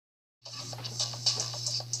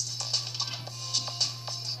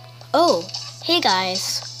Oh, hey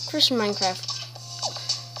guys, Christian Minecraft.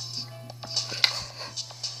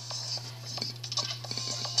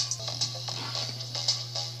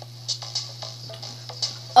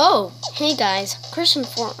 Oh, hey guys, Christian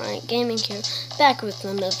Fortnite Gaming here, back with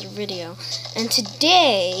another video. And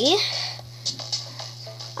today,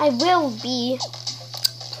 I will be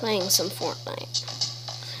playing some Fortnite.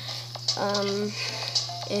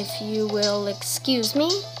 If you will excuse me,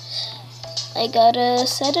 I gotta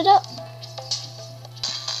set it up.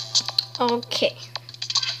 Okay.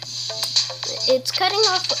 It's cutting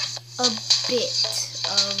off a bit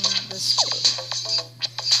of the screen.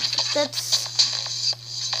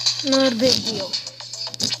 That's not a big deal.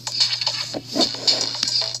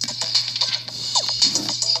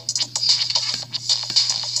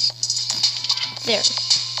 There.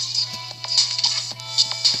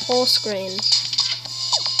 Full screen.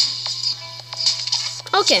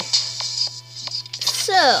 Okay.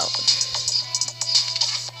 So,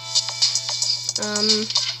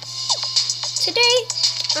 today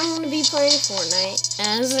I'm going to be playing Fortnite,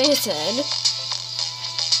 as I said.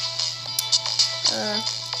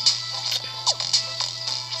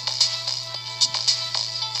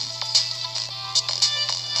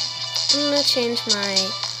 I'm going to change my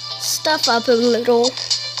stuff up a little.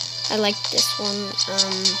 I like this one,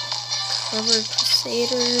 Covered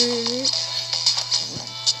Crusader,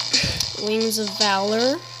 Wings of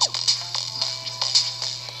Valor.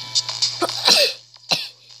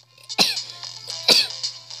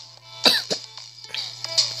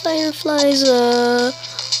 Fireflies,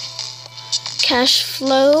 Cash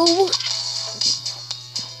Flow.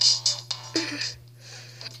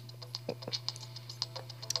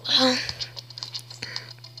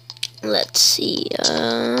 Let's see,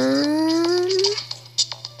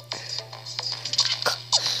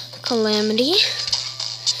 Calamity.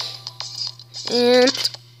 And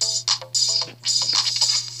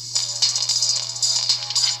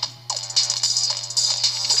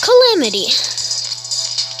Calamity.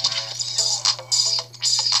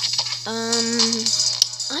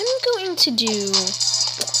 I'm going to do,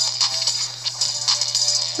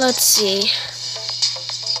 let's see,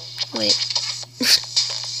 wait,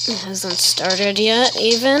 it hasn't started yet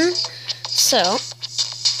even, so,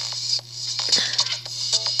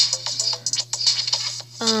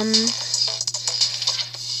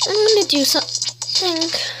 I'm gonna do something,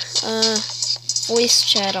 voice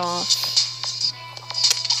chat off,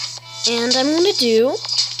 and I'm gonna do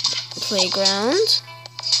Playground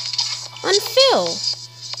on Phil.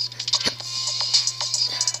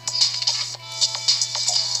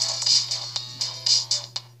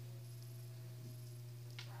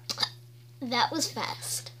 That was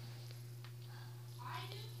fast.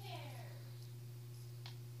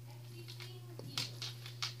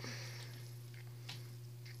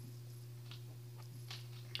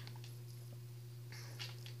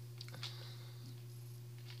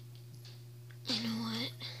 You know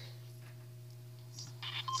what?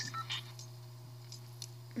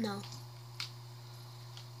 No.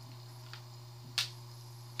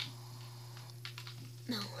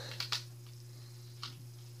 No.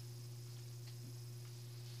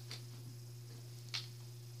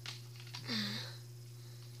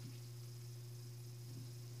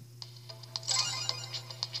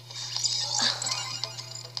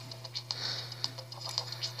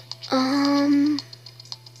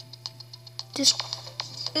 Just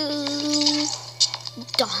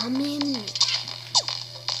dominate.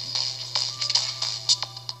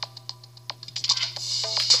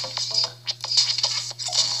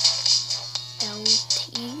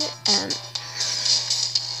 LTM.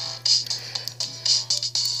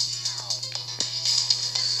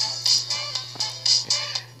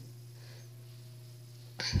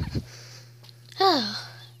 Oh.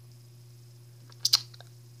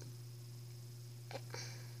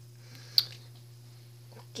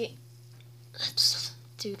 Okay, let's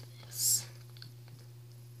do this.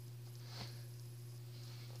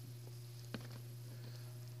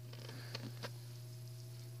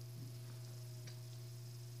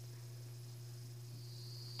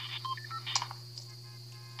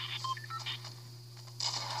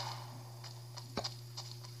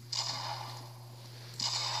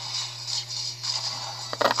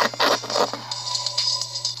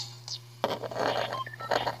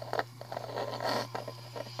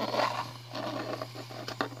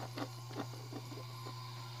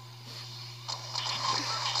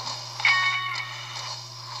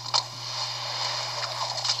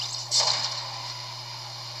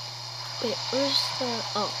 Wait, where's the...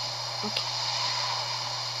 Oh, okay.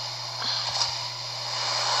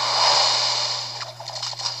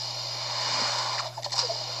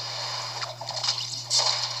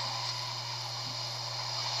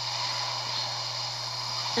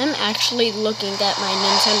 actually looking at my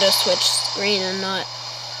Nintendo Switch screen and not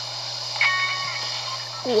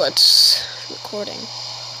what's recording.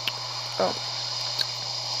 Oh.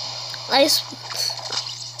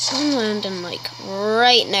 I'm landing like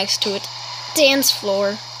right next to it. Dance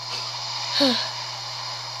floor.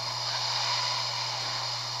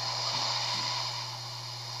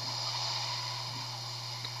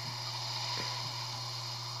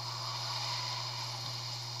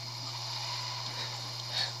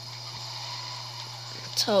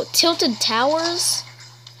 So, Tilted Towers.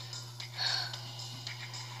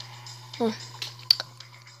 Well,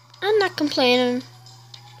 I'm not complaining.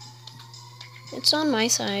 It's on my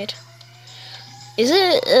side. Is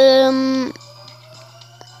it,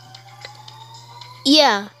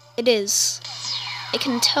 yeah, it is. I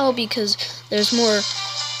can tell because there's more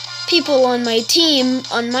people on my team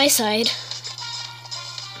on my side.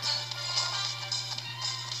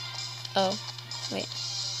 Oh, wait.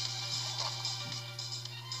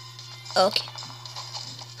 Okay.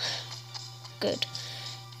 Good.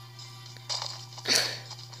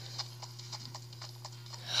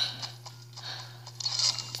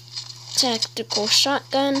 Tactical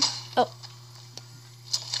shotgun. Oh.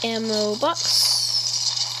 Ammo box.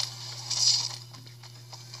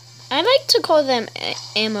 I like to call them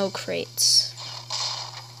ammo crates.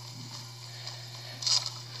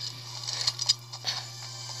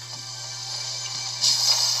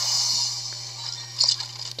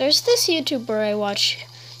 There's this YouTuber I watch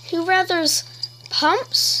who rathers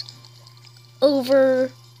pumps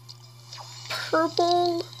over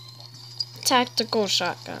purple tactical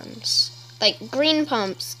shotguns. Like gray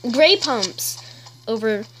pumps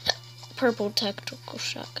over purple tactical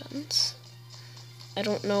shotguns. I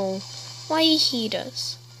don't know why he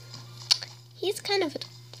does. He's kind of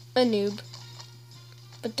a noob,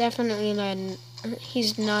 but definitely not.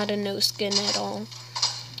 He's not a no skin at all.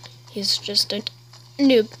 He's just a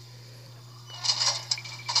noob.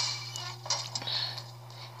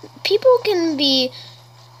 People can be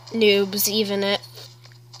noobs even if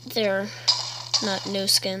they're not no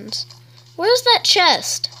skins. Where's that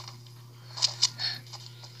chest?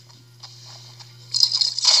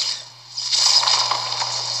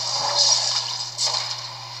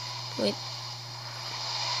 Wait.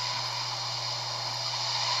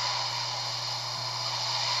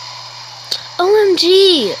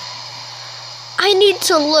 OMG! I need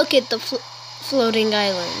to look at the floating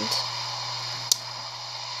island.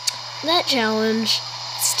 That challenge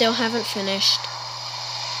still haven't finished.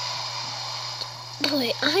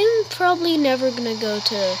 Boy, I'm probably never gonna go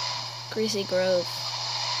to Greasy Grove.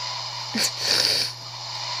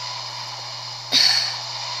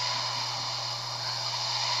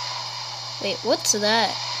 Wait, what's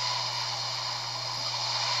that?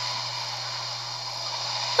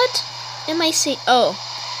 What am I seeing? Oh,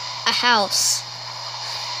 a house.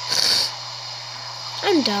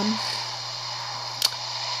 I'm dumb.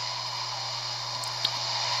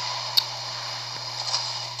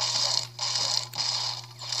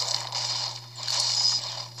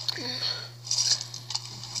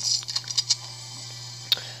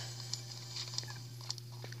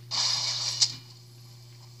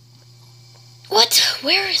 What?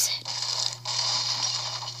 Where is it?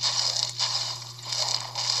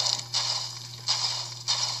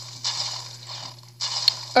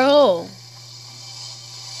 Oh.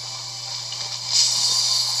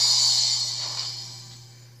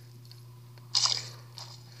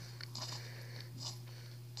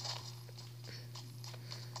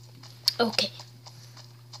 Okay.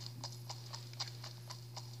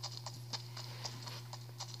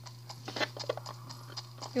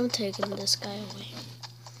 I'm taking this guy away.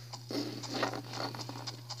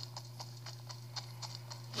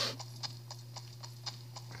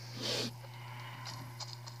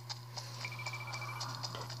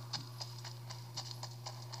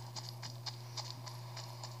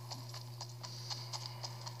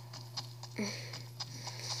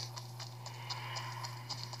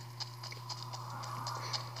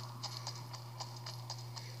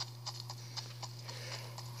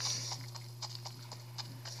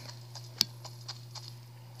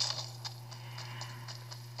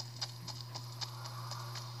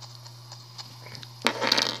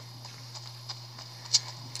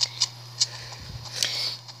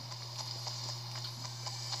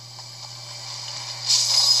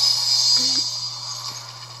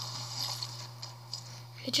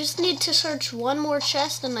 I just need to search one more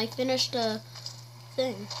chest and I finished the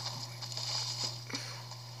thing.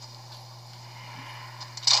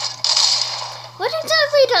 What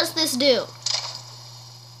exactly does this do?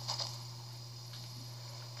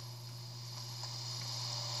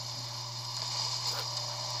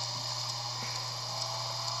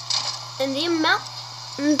 And the amount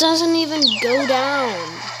doesn't even go down.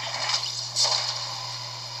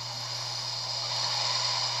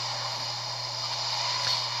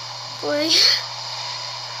 Boy,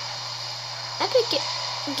 Epic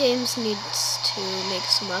Games needs to make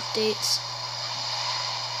some updates.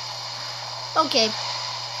 Okay,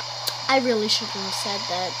 I really shouldn't have said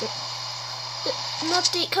that. An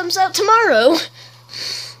update comes out tomorrow.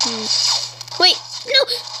 Wait, no!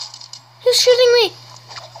 Who's shooting me?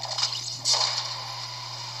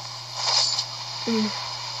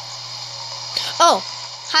 Oh,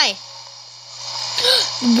 hi.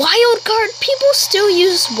 Wildcard? People still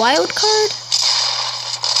use Wildcard?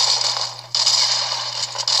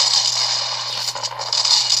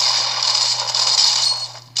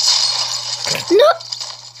 No!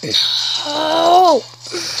 Oh!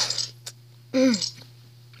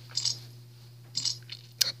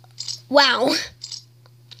 Wow.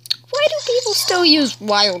 Why do people still use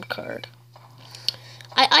Wildcard?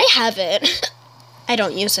 I have it. I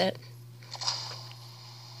don't use it.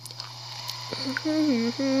 I'm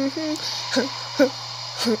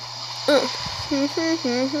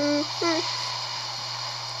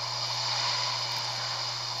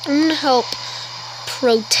gonna help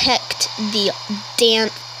protect the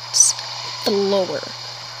dance floor.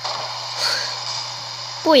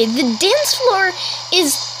 Boy, the dance floor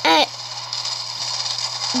is at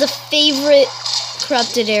the favorite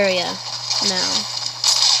corrupted area now.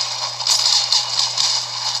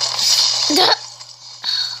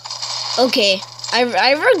 Okay,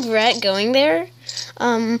 I regret going there,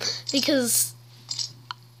 because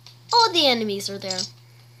all the enemies are there.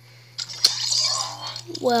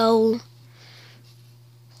 Well,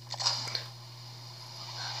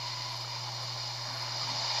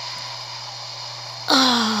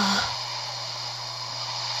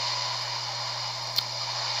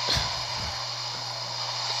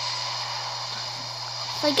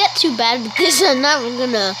 if I get too bad with this, I'm not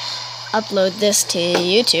gonna upload this to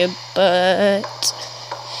YouTube, but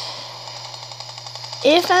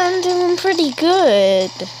if I'm doing pretty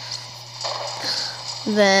good,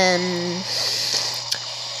 then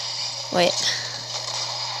wait.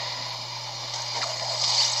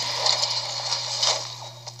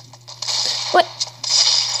 What?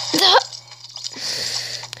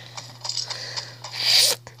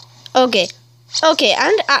 Okay. Okay,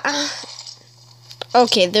 and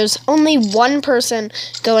okay, there's only one person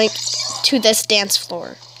going to this dance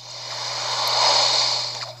floor.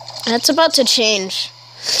 That's about to change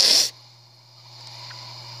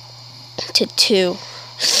to 2.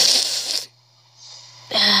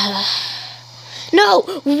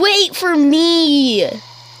 No, wait for me.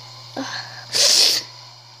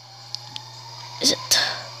 Is it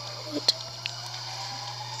what?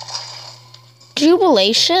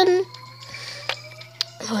 Jubilation?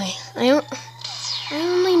 Wait, I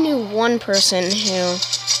only knew one person who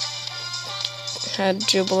had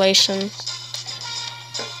Jubilation.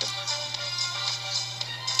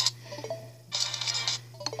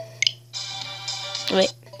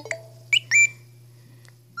 Wait.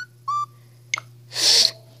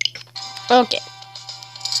 Okay.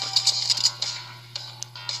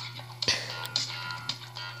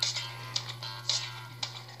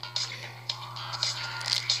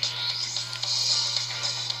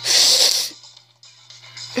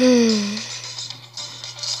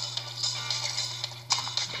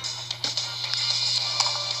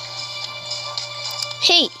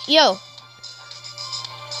 Hey, yo.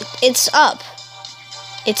 It's up.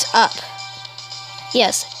 It's up.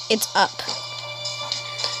 Yes, it's up.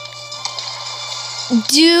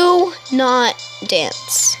 Do not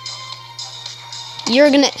dance. You're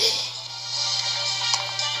gonna...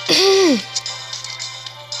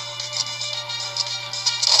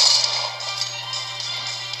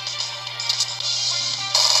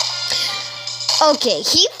 Okay,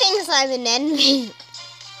 he thinks I'm an enemy.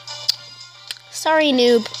 Sorry,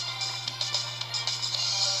 noob.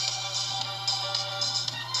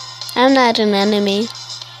 I'm not an enemy.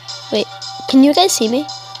 Wait, can you guys see me?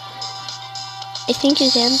 I think you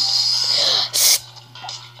can.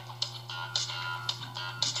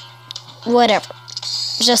 Whatever.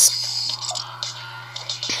 Just...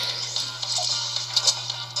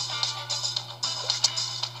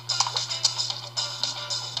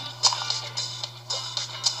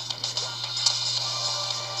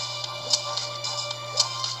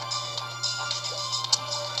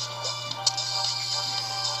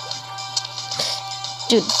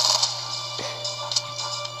 Dude.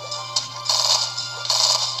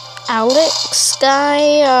 Alex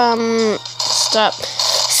guy, stop.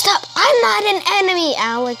 Stop! I'm not an enemy,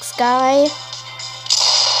 Alex guy.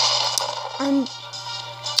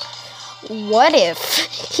 what if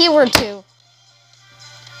he were to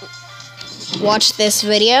watch this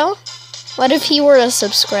video? What if he were a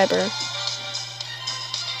subscriber?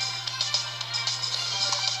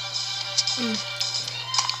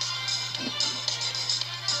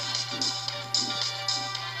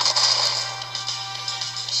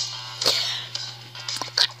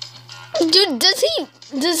 Dude,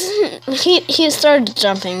 he started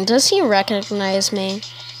jumping. Does he recognize me?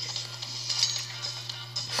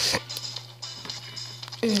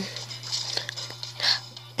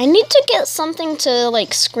 I need to get something to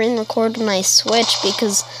like screen record my Switch,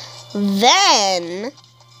 because then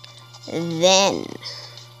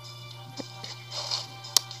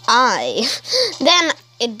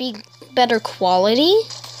it'd be better quality.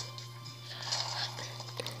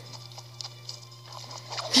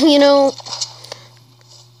 You know,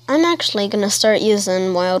 I'm actually gonna start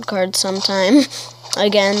using wildcard sometime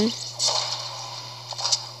again.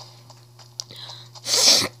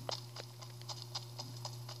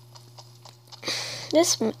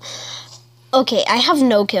 Okay, I have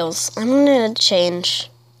no kills. I'm gonna change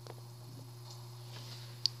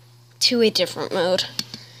to a different mode.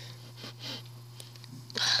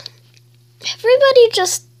 Everybody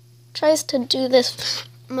just tries to do this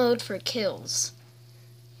mode for kills.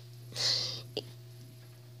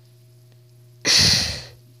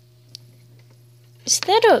 Is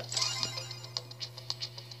that a...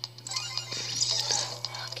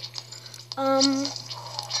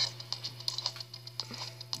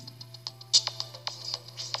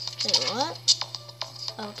 Wait, what?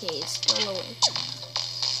 Okay, it's still away.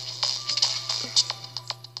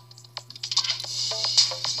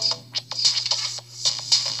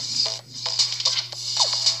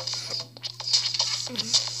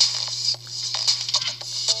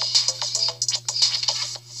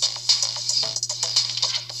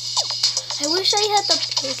 I wish I had the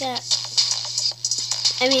pickaxe.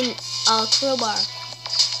 I mean, crowbar.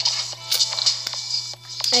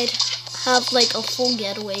 I'd have like a full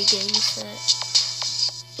getaway game set.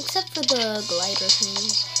 Except for the glider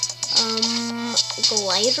thing.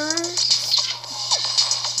 Glider?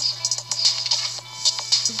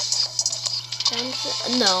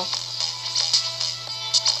 No.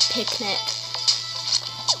 Picnic.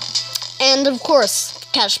 And of course,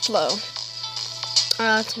 cash flow.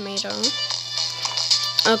 Tomato.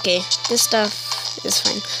 Okay, this stuff is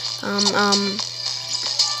fine.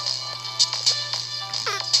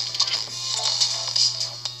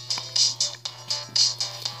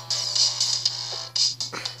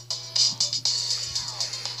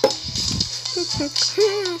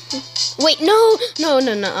 Wait, no.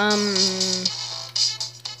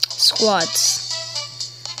 Squads.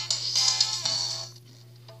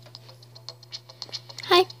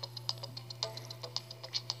 Hi.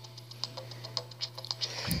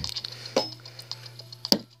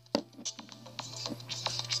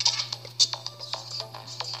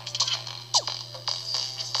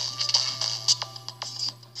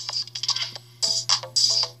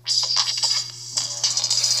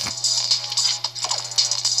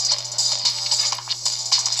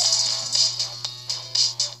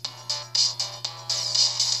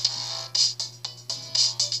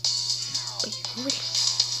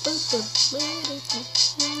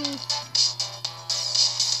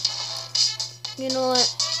 You know what?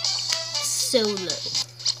 Solo.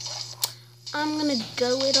 I'm gonna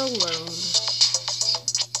go it alone.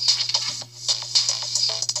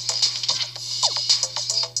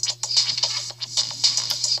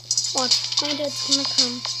 Watch, my dad's gonna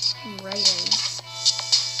come right in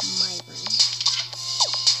my room.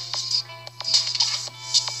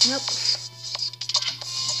 Nope.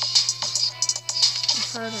 I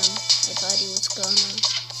heard him. I thought he was gonna.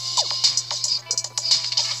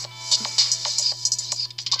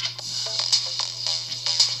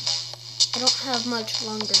 I don't have much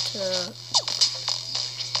longer to...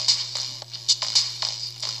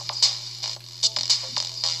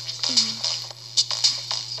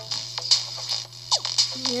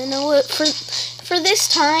 You know what? For this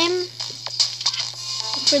time,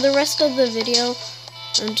 for the rest of the video,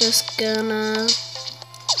 I'm just gonna...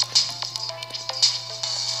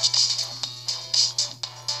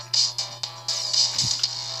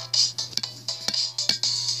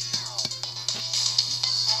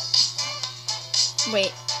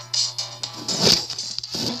 Wait.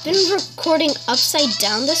 I've been recording upside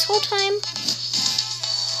down this whole time?